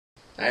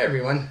Hi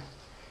everyone.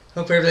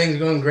 Hope everything's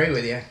going great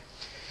with you.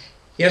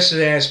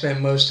 Yesterday I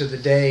spent most of the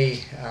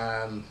day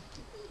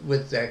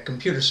with the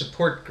computer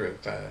support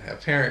group.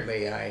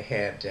 Apparently I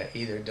had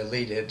either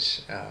deleted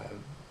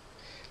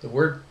the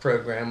Word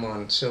program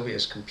on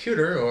Sylvia's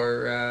computer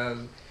or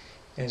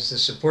as the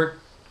support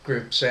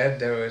group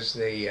said,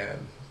 the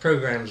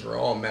programs were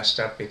all messed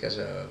up because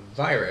of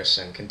virus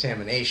and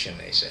contamination,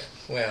 they said.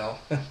 Well,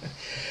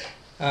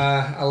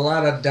 a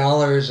lot of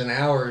dollars and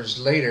hours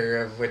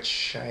later, of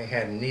which I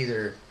had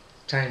neither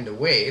time to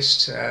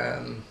waste,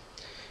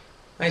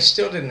 I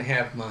still didn't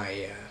have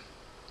my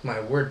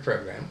Word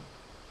program,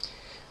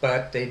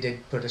 but they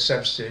did put a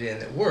substitute in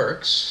that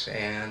works,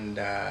 and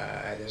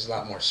there's a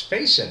lot more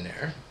space in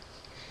there.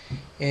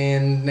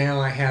 And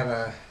now I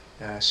have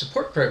a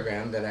support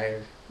program that I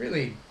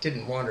really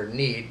didn't want or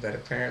need, but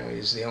apparently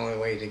is the only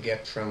way to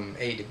get from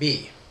A to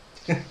B.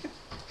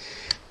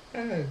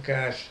 Oh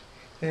gosh.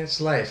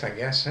 It's life, I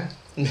guess, huh?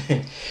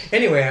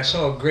 Anyway, I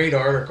saw a great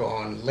article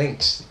on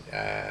Linked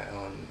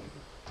on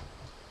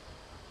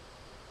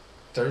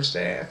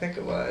Thursday, I think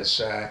it was.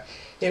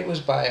 It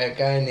was by a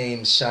guy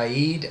named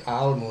Saeed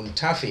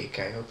Al-Muntafiq.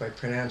 I hope I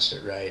pronounced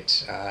it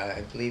right.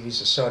 I believe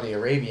he's a Saudi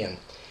Arabian.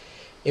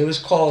 It was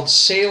called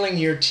Sailing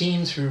Your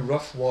Team Through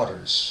Rough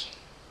Waters.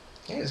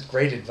 It's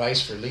great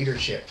advice for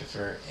leadership,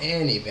 for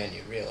any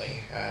venue, really.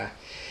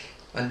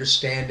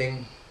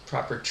 Understanding,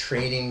 proper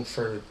training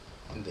for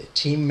the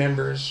team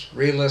members,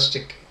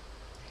 realistic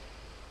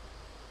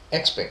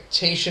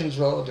expectations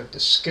relative to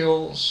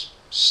skills,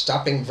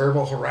 stopping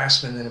verbal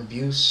harassment and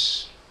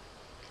abuse,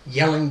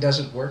 yelling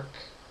doesn't work,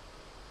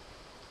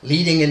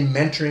 leading and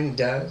mentoring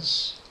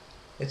does,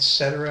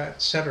 etc.,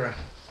 etc.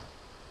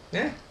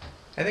 Yeah,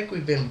 I think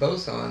we've been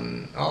both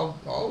on,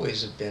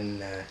 always have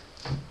been,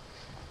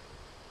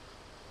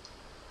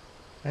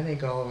 I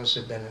think all of us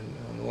have been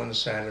on one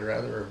side or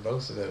other or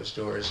both of those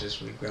doors as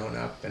we've grown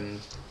up and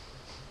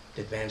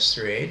advanced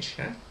through age,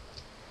 huh?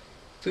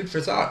 Food for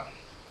thought.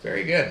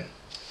 Very good.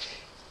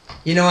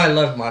 You know, I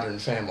love Modern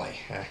Family.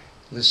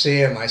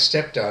 Lucia, my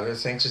stepdaughter,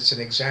 thinks it's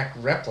an exact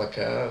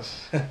replica of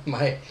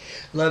my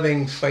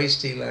loving,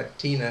 feisty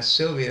Latina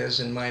Silvia's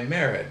in my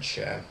marriage.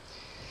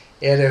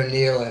 Ed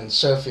O'Neill and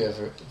Sofia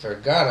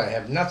Vergara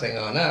have nothing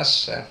on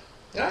us.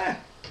 I'm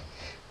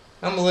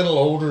a little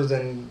older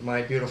than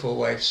my beautiful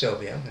wife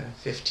Silvia,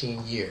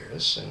 15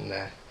 years,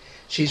 and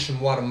she's from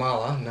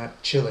Guatemala,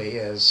 not Chile,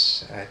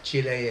 as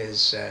Chile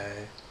is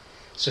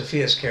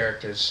Sofia's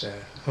character's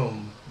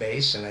home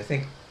base, and I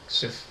think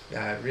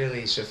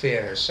really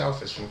Sofia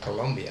herself is from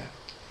Colombia.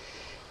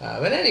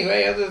 But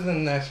anyway, other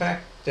than the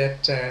fact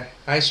that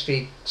I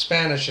speak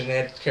Spanish and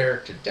Ed's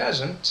character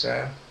doesn't,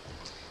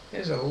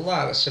 there's a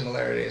lot of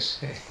similarities.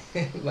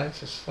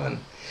 Life is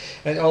fun.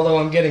 And although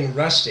I'm getting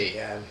rusty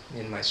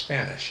in my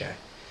Spanish,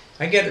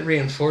 I get it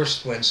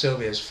reinforced when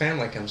Silvia's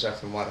family comes up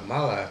from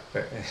Guatemala,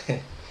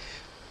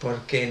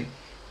 porque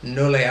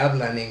no le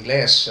hablan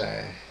inglés.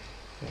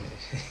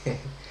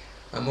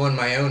 I'm on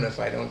my own if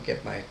I don't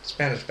get my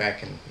Spanish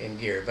back in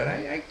gear, but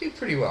I do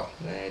pretty well.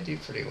 I do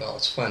pretty well.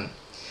 It's fun.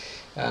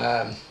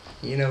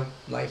 You know,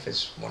 life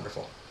is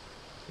wonderful.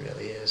 It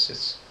really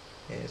is.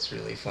 It's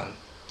really fun.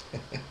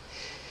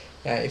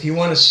 If you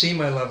want to see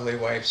my lovely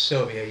wife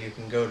Silvia, you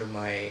can go to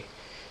my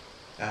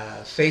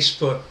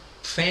Facebook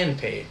fan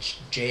page,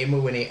 J.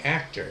 Mawhinney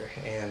Actor,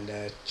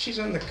 and she's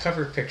on the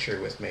cover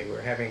picture with me.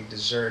 We're having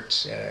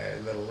dessert at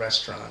a little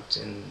restaurant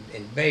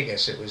in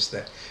Vegas. It was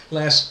the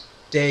last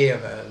day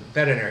of a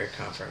veterinary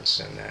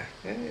conference, and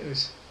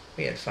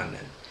we had fun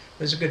then.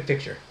 It was a good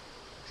picture.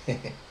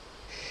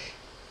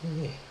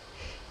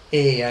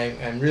 Hey,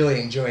 I'm really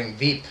enjoying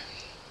Veep.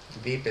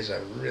 Veep is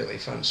a really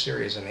fun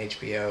series on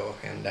HBO,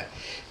 and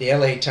the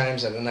LA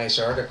Times had a nice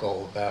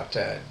article about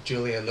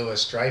Julia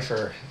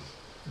Louis-Dreyfus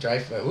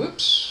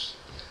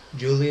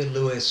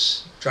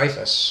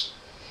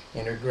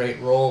in her great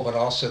role, but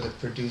also the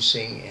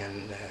producing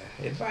and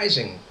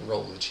advising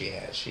role that she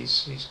has.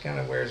 She's kind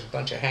of wears a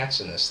bunch of hats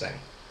in this thing.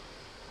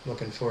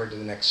 Looking forward to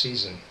the next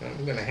season.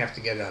 I'm going to have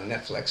to get it on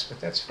Netflix,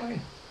 but that's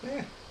fine.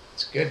 Yeah,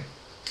 it's good.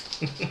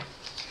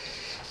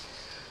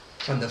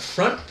 On the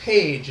front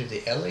page of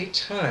the LA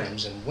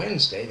Times on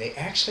Wednesday, they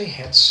actually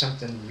had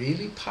something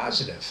really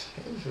positive.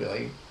 It was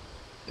really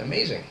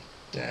amazing.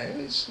 It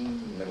was in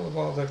the middle of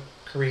all the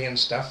Korean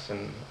stuff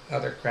and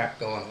other crap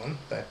going on,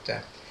 but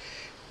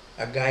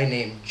a guy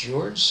named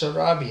George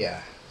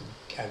Sarabia,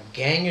 a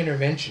gang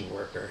intervention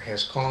worker,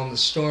 has calmed the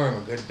storm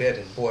a good bit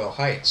in Boyle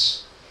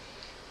Heights.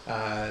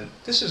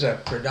 This is a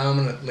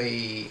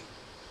predominantly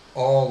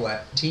all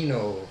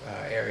Latino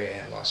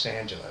area in Los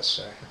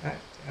Angeles.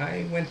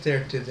 I went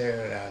there to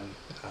their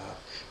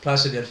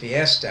Plaza del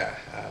Fiesta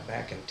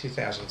back in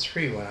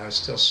 2003 when I was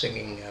still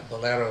singing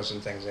boleros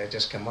and things. I had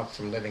just come up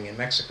from living in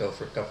Mexico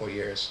for a couple of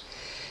years.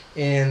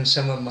 And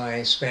some of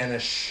my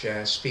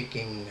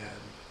Spanish-speaking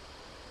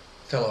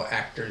fellow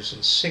actors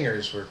and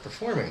singers were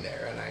performing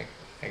there, and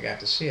I got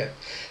to see it.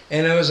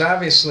 And it was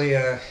obviously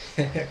a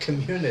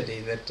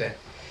community that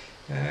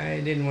I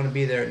didn't want to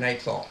be there at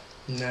nightfall.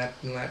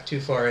 Not too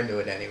far into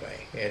it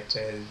anyway.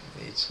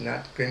 It's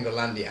not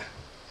Gringolandia.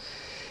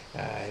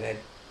 And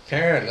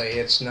apparently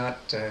it's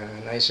not a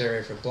nice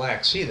area for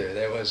blacks either.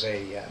 There was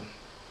a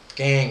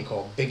gang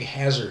called Big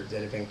Hazard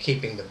that had been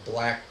keeping the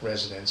black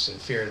residents in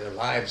fear of their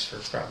lives for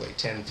probably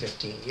 10,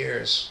 15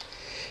 years.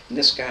 And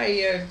this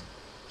guy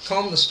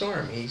calmed the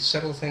storm. He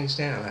settled things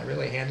down. I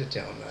really had to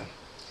tell him,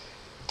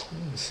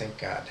 thank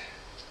God.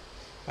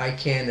 I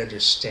can't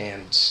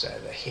understand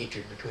the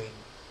hatred between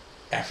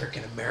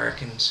African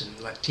Americans and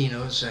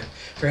Latinos.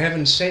 For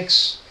heaven's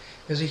sakes,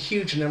 there's a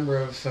huge number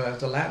of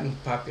the Latin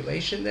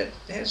population that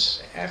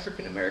has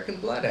African American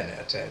blood in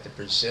it. The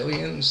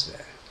Brazilians, the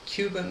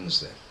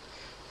Cubans, the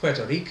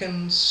Puerto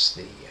Ricans,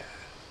 the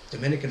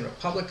Dominican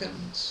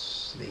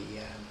Republicans,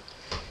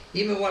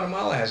 even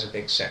Guatemala has a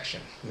big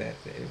section. That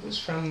it was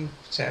from,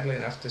 sadly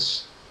enough, the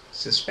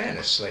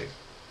Spanish slave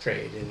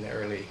trade in the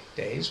early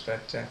days,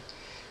 but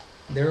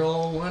they're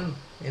all one,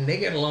 and they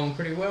get along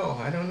pretty well.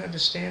 I don't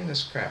understand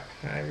this crap.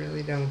 I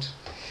really don't.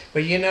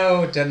 But you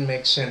know, it doesn't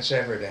make sense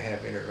ever to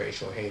have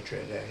interracial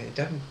hatred. It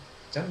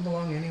doesn't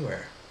belong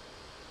anywhere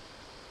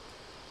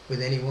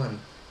with anyone,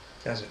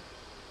 does it?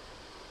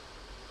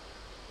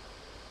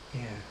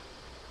 Yeah.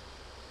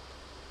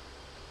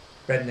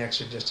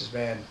 Rednecks are just as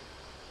bad.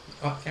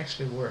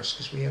 Actually worse,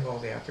 because we have all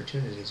the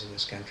opportunities in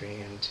this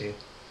country, and to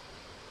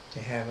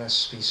have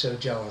us be so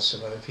jealous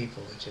of other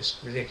people is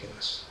just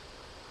ridiculous.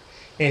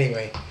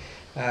 Anyway,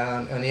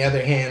 on the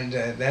other hand,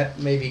 that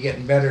may be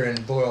getting better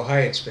in Boyle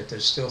Heights, but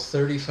there's still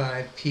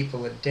 35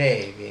 people a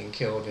day being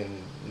killed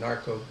in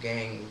narco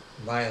gang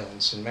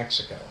violence in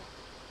Mexico.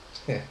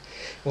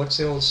 What's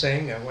the old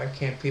saying? Why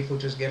can't people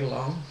just get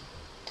along?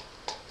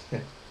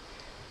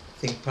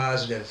 Think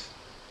positive.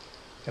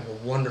 Have a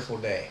wonderful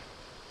day.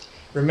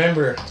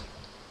 Remember,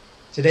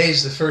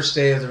 today's the first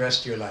day of the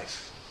rest of your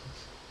life.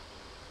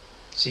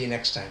 See you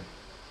next time.